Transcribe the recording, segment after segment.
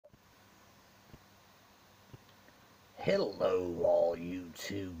Hello, all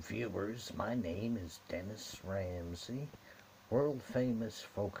YouTube viewers. My name is Dennis Ramsey, world famous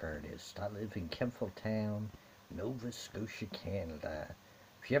folk artist. I live in Kempfletown, Nova Scotia, Canada.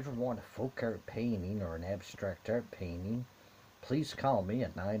 If you ever want a folk art painting or an abstract art painting, please call me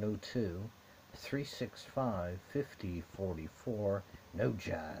at 902 365 5044. No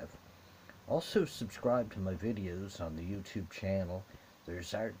jive. Also, subscribe to my videos on the YouTube channel.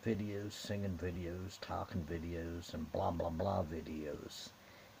 There's art videos, singing videos, talking videos, and blah blah blah videos.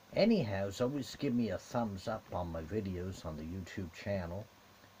 Anyhows, always give me a thumbs up on my videos on the YouTube channel.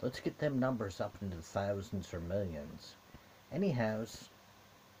 Let's get them numbers up into the thousands or millions. Anyhows,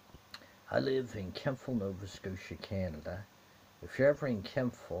 I live in Kempfle, Nova Scotia, Canada. If you're ever in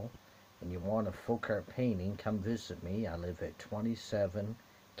Kempfle and you want a folk art painting, come visit me. I live at 27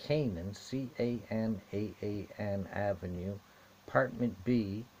 Canaan, Canaan Avenue, Apartment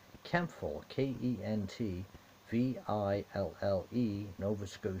B, Kempfle, Kentville, Nova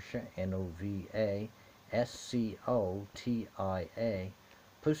Scotia, Novascotia,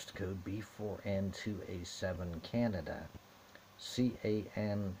 postcode B4N2A7, Canada,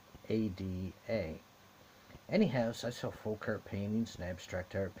 Canada. Anyhows, I sell folk art paintings and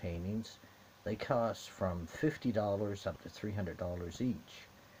abstract art paintings. They cost from $50 up to $300 each.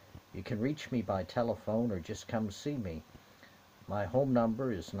 You can reach me by telephone or just come see me. My home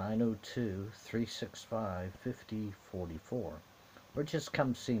number is 902 365 5044. Or just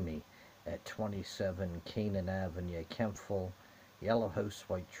come see me at 27 Canaan Avenue, Kempfle, Yellow House,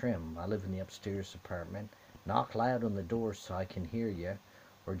 White Trim. I live in the upstairs apartment. Knock loud on the door so I can hear you.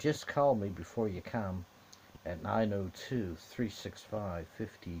 Or just call me before you come at 902 365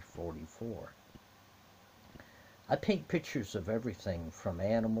 5044. I paint pictures of everything from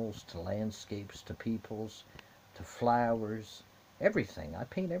animals to landscapes to peoples to flowers, everything. I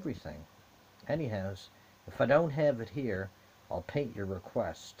paint everything. Anyhows, if I don't have it here, I'll paint your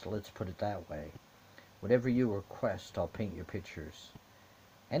request. Let's put it that way. Whatever you request, I'll paint your pictures.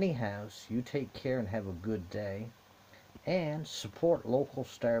 Anyhows, you take care and have a good day. And support local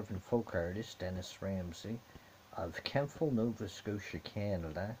starving folk artist Dennis Ramsey of Kempfle, Nova Scotia,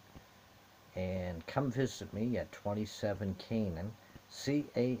 Canada. And come visit me at 27 Canaan,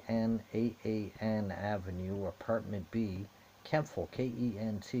 Canaan Avenue, Apartment B, Kempfle,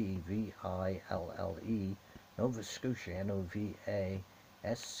 Kentville, Nova Scotia, Novascotia.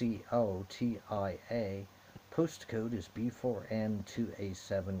 Postcode is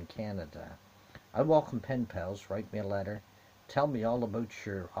B4N2A7, Canada. I welcome pen pals. Write me a letter. Tell me all about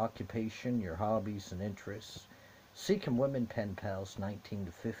your occupation, your hobbies and interests. Seeking Women Pen Pals 19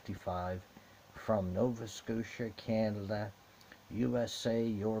 to 55 from Nova Scotia, Canada, USA,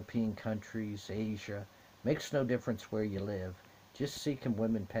 European countries, Asia. Makes no difference where you live. Just Seeking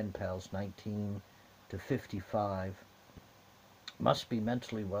Women Pen Pals 19 to 55. Must be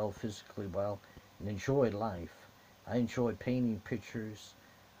mentally well, physically well, and enjoy life. I enjoy painting pictures.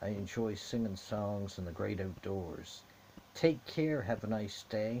 I enjoy singing songs in the great outdoors. Take care. Have a nice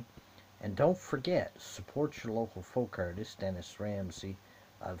day. And don't forget, support your local folk artist, Dennis Ramsey,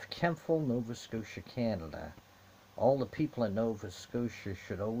 of Kempfle, Nova Scotia, Canada. All the people in Nova Scotia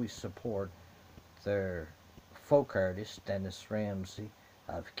should always support their folk artist, Dennis Ramsey,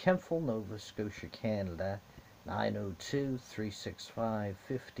 of Kempfle, Nova Scotia, Canada, 902 365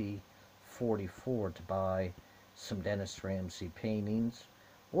 5044 to buy some Dennis Ramsey paintings,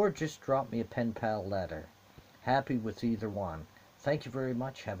 or just drop me a pen pal letter. Happy with either one. Thank you very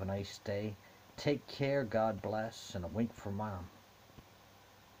much. Have a nice day. Take care. God bless. And a wink for Mom.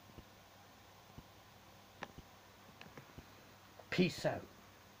 Peace out.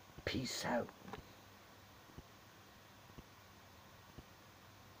 Peace out.